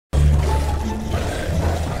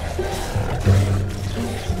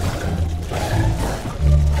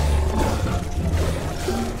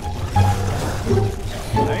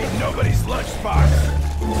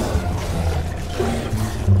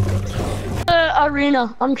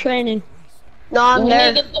Arena. I'm training. No, I'm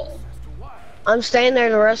there. I'm staying there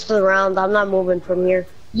the rest of the round. I'm not moving from here.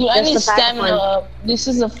 Dude, I need stamina up. This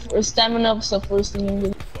is a stamina up's the first thing you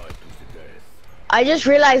do. I just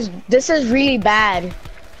realized this is really bad.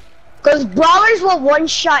 Cause brawlers will one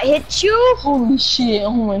shot hit you. Holy shit!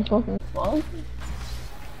 Oh my fucking god.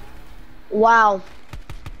 Wow.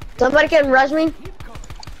 Somebody can rush me?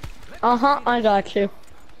 I got you.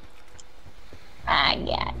 I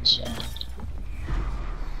gotcha.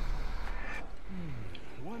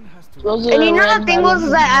 And you know the thing was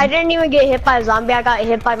that I didn't even get hit by a zombie, I got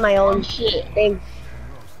hit by my own thing.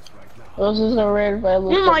 Roses are rare by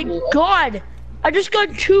Oh my god! I just got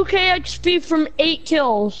 2k XP from 8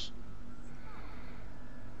 kills.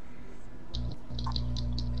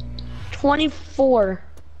 24.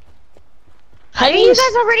 How do you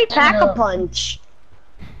guys already pack a punch?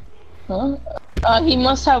 Huh? He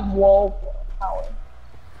must have wall power.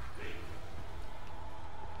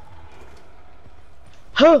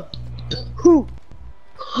 Huh? Who?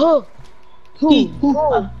 Huh? Who?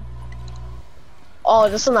 Oh,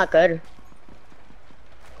 this is not good.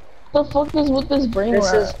 What the fuck is with this brain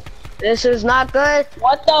rot? This is not good.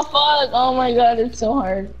 What the fuck? Oh my god, it's so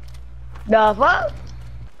hard. The fuck?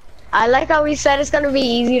 I like how we said it's gonna be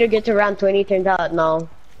easy to get to round 20. Turns out, no.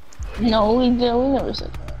 No, we did. We never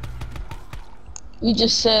said that. We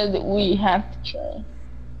just said that we have to try.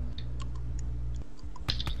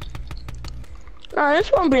 No,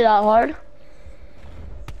 this won't be that hard.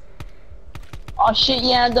 Oh shit,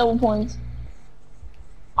 yeah, double points.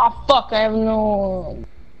 Oh fuck, I have no...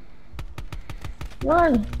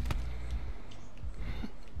 Run!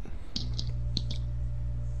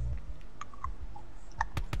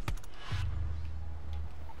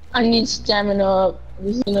 I need stamina up.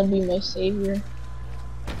 This is gonna be my savior.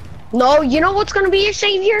 No, you know what's gonna be your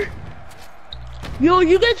savior? Yo,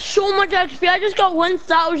 you get so much XP. I just got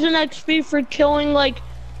 1,000 XP for killing like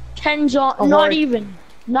 10 zombies. Not even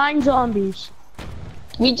 9 zombies.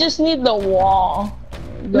 We just need the wall.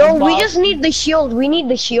 No, we just need the shield. We need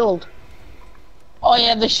the shield. Oh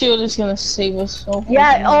yeah, the shield is gonna save us. So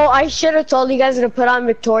yeah. Oh, I should have told you guys to put on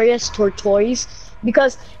Victorious Tortoise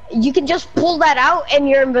because you can just pull that out and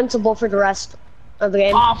you're invincible for the rest of the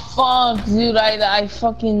game. Oh fuck, dude! I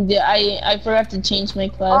fucking did. I forgot to change my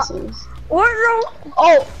classes.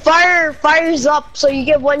 Oh, fire's up, so you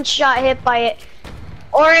get one shot hit by it.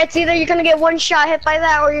 Or it's either you're gonna get one shot hit by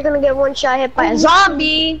that, or you're gonna get one shot hit by a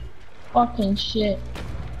zombie. Fucking shit.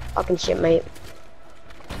 Fucking shit, mate.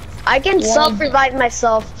 I can self-revive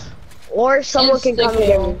myself, or someone can come and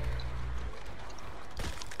get me.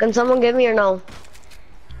 Can someone get me or no?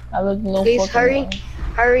 I look no. Please hurry,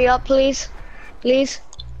 hurry up, please, please.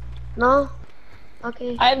 No.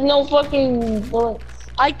 Okay. I have no fucking bullets.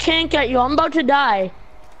 I can't get you. I'm about to die.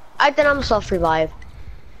 I think I'm self-revive.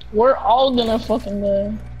 We're all gonna fucking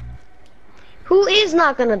die. Who is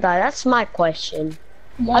not gonna die? That's my question.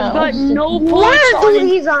 Yeah, I've got no bullets. Where do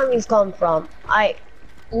these zombies come from?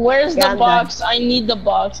 Where's the box? I need the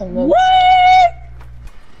box. What?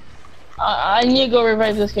 I need to go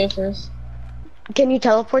revive this guy first. Can you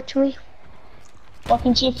teleport to me?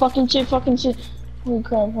 Fucking shit, fucking shit, fucking shit. Holy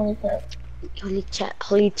crap, holy crap. Holy chat,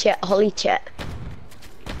 holy chat, holy chat.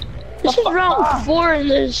 This is round 4 in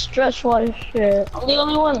this stress-wise shit. I'm the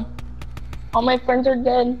only one. All my friends are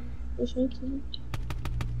dead.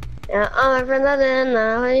 Yeah, all my friends are dead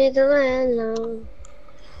now. I need to land now.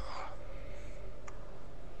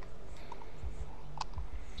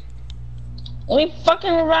 Let me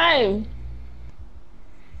fucking revive.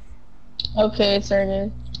 Okay, it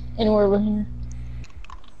started. Anywhere but here.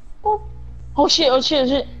 Oh shit, oh shit, oh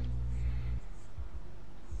shit.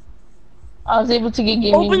 I was able to get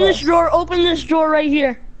gaming. Open this door right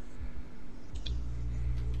here.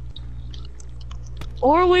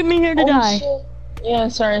 Or leave me here to die. Shit. Yeah,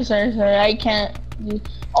 sorry, I can't.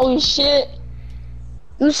 Oh shit.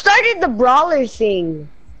 You started the brawler thing.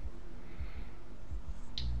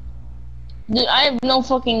 Dude, I have no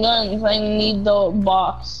fucking guns. I need the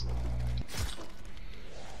box.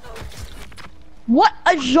 What?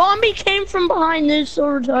 A zombie came from behind this, so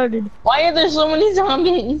retarded. Why are there so many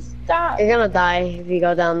zombies? Stop. You're gonna die if you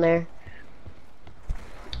go down there.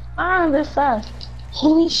 Ah, they're fast.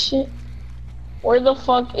 Holy shit. Where the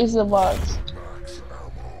fuck is the box?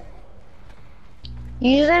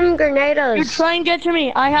 Use them grenades. You try and get to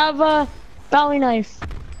me. I have a belly knife.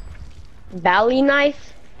 Belly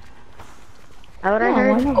knife? How would I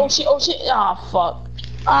heard? Oh shit, oh shit. Ah, fuck.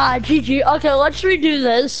 Ah, GG. Okay, let's redo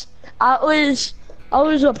this. I was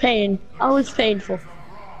a pain. I was painful.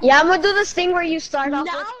 Yeah, I'm gonna do this thing where you start off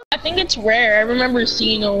with I think it's rare. I remember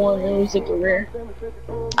seeing one. It was like a rare.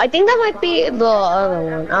 I think that might be the other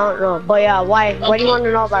one. I don't know. But yeah, why? Why do you want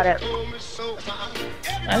to know about it?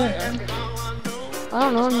 I don't know. I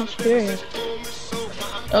don't know, I'm just curious.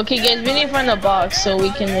 Okay, guys, we need to find a box so we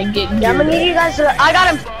can like, get. Yeah, I'm gonna need you guys to. I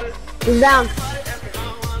got him. He's down.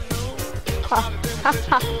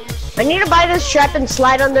 I need to buy this trap and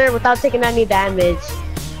slide under without taking any damage.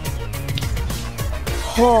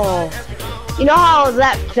 Oh, you know how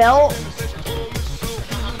that felt?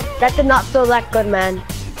 That did not feel that good, man.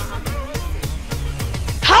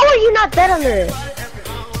 How are you not dead under it?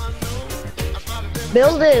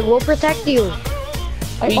 Build it. We'll protect you.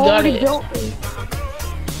 We got it. Built it.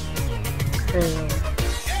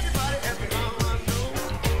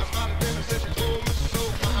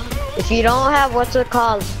 If you don't have what's it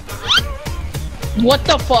called? What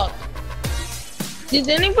the fuck? Did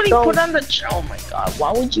anybody Don't. put on the oh my god,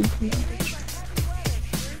 why would you put on the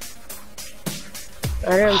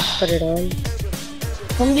I didn't put it on.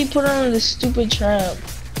 Somebody put on the stupid trap.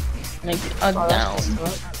 Like down.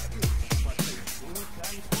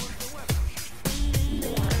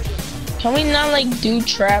 Can we not like do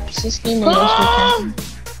traps this game unless we can?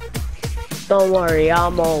 Don't worry,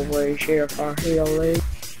 I'm always here for healing.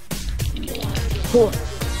 Cool.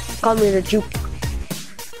 Call me the juke.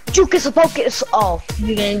 Juke is a focus. Oh.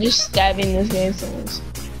 Dude, I'm just stabbing this guy so much.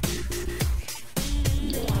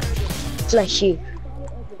 Fleshy.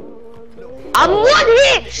 I'm one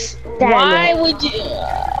hit! Damn Why it. would you?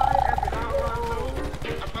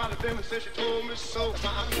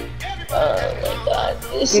 Oh my god,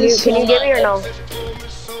 this Can is you so give me or no?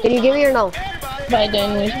 much. Can you give me or no? By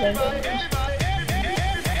damage, by damage.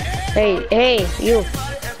 Hey, you.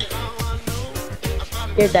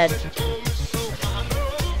 You're dead.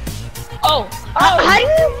 Oh! How do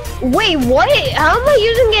you... Wait, what? How am I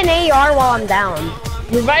using an AR while I'm down?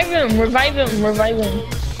 Revive him, revive him, revive him.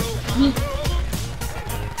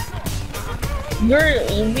 You're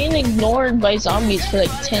being ignored by zombies for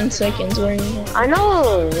like 10 seconds. Where are you? I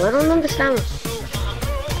know. I don't understand.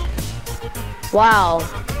 Wow.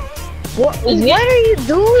 What are you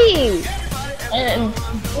doing? And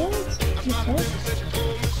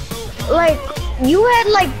Like, you had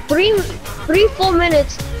like three full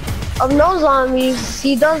minutes of no zombies.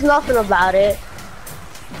 He does nothing about it.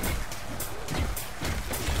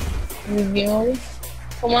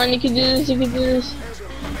 Come on, you can do this, you can do this.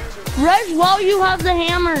 Reg, while you have the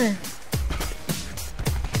hammer.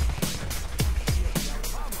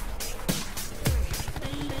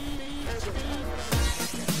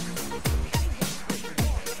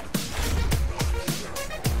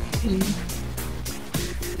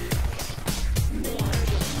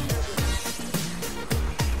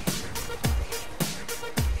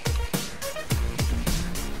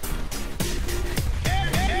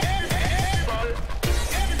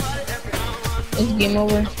 It's game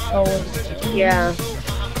over. Oh, wait. Yeah.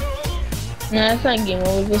 Nah, it's not game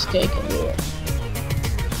over. This guy can do it.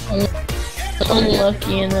 I'm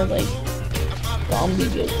unlucky and then like zombie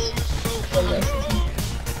bits.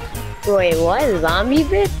 Wait, what? Zombie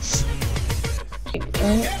bits?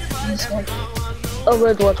 A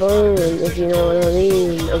good weapon, if you know what I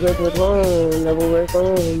mean. A good weapon, double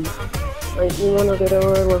weapon. Like, you wanna get a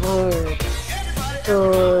good weapon. So,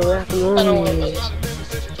 I don't want this.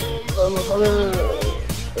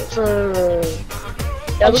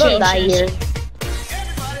 Yeah, we're gonna die here.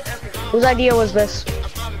 Whose idea was this?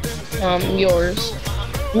 Yours.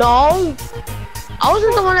 No! I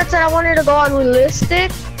wasn't the one that said I wanted to go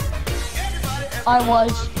unrealistic. I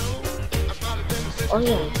was. Oh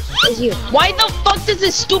yeah, it's you. Why the fuck does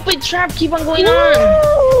this stupid trap keep on going on?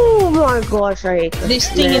 Oh my gosh, I hate This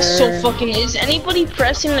thing is so fucking. Is anybody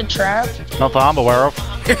pressing the trap? Not that I'm aware of.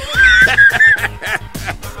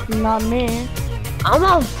 Not me. I'm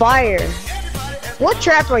on fire. What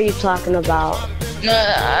trap are you talking about?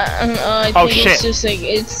 I think shit. it's just like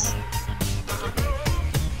it's.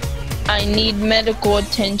 I need medical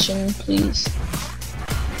attention, please.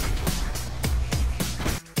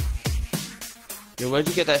 Yo, where'd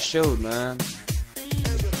you get that shield, man?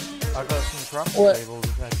 I got some crafting What? tables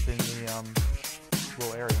that's in the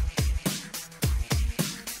little area.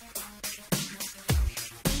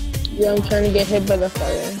 Yeah, I'm trying to get hit by the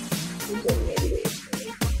fire.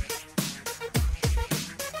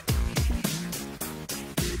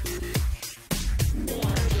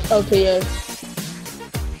 Okay, yeah.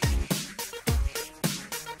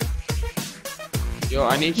 Yo,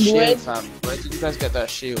 I need shield, fam. Where did you guys get that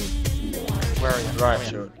shield? Where are you? Right, Oh, yeah.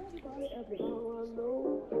 shield.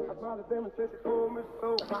 I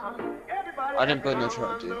didn't put no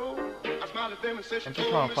truck, dude. I'm just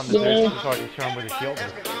trying to find the dude so I can show him where the shield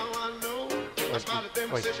is.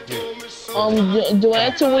 Wait, dude. Do I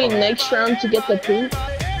have to wait next round to get the poop?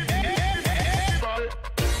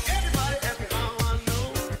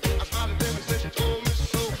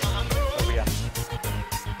 Oh, yeah.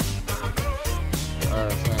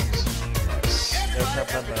 Alright, thanks. Nice. They'll have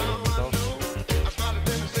that themselves.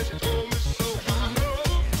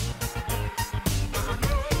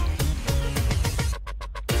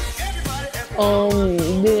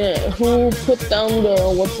 Who put down the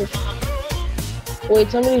what's it? Wait,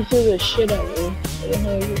 somebody threw the shit at me. What the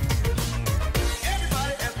hell is it?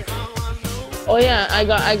 Oh yeah, I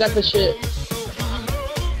got the shit.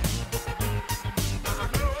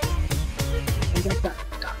 I got that.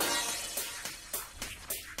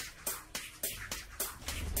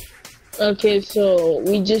 Okay, so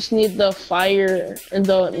we just need the fire and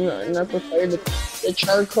not the fire, the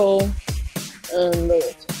charcoal and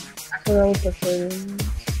the. I forgot what the thing.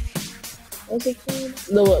 What's it called?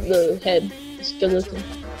 The head, the skeleton.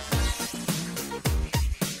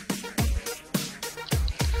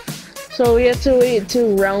 So we have to wait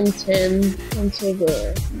till round 10 until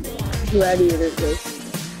the gladiator goes.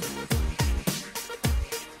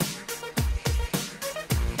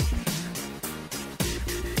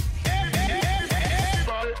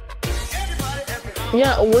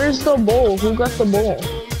 Yeah, where's the bowl? Who got the bowl?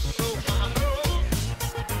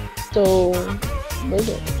 So, where's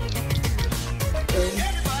it?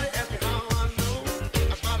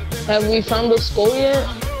 Have we found the skull yet?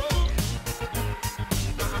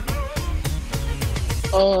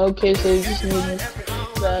 Oh, okay, so we just need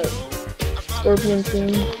that scorpion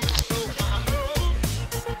thing.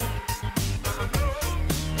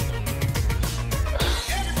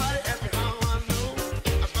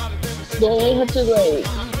 Don't we have to like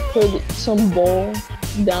put some bowl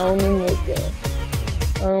down in like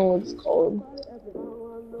I don't know what it's called.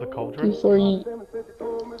 The cauldron? Before you.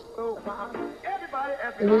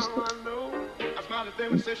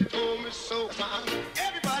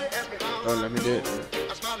 Oh, let me do it.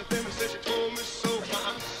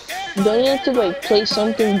 Don't you have to like place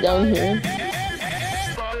something down here?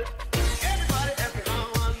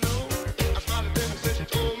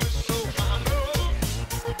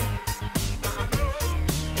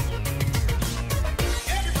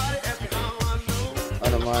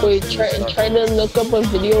 Wait, try to look up a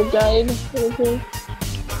video guide. Okay.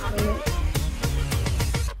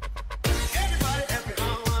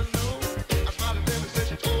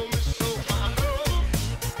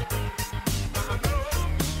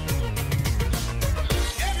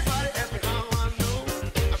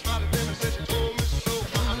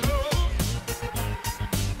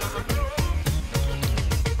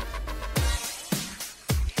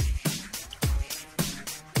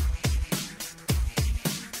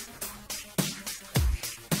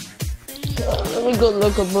 Let me go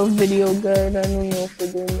look up a video guide. I don't know if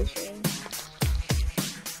we're doing this one.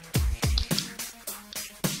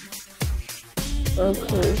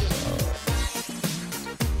 Okay,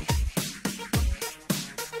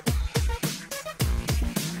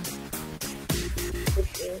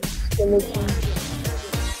 skeleton.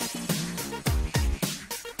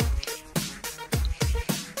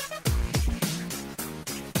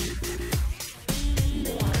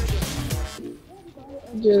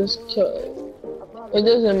 Just kill it. It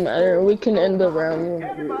doesn't matter. We can end the round.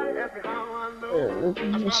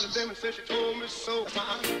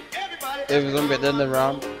 If we're gonna be done the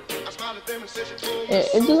round.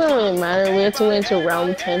 It doesn't really matter. We have to wait until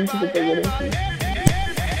round 10 to get the wooden piece.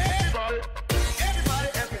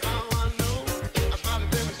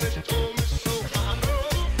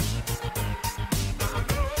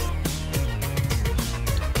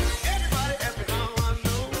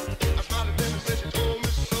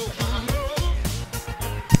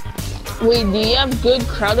 Wait, do you have good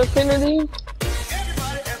crowd affinity?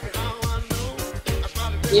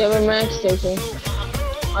 You have a max token.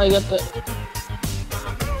 I got the.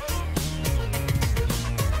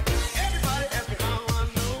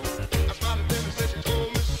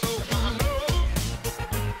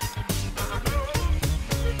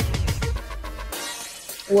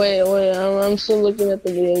 Wait, I'm still looking at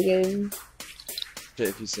the video game. Shit,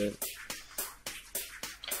 if you said.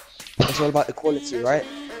 It's all about equality, right?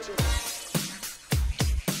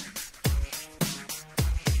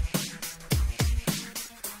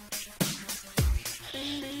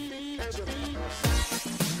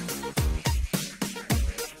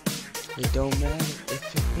 It don't matter if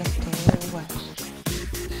you're black or white.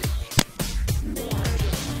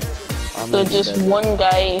 So just one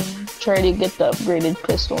guy try to get the upgraded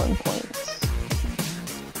pistol in points.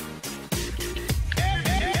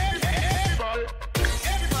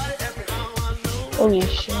 Holy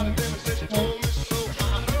shit.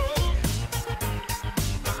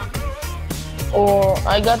 Oh,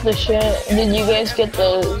 I got the shit. Did you guys get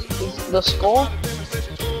the skull?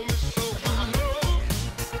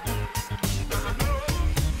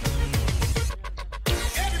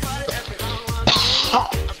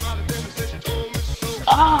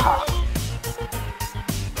 Ah!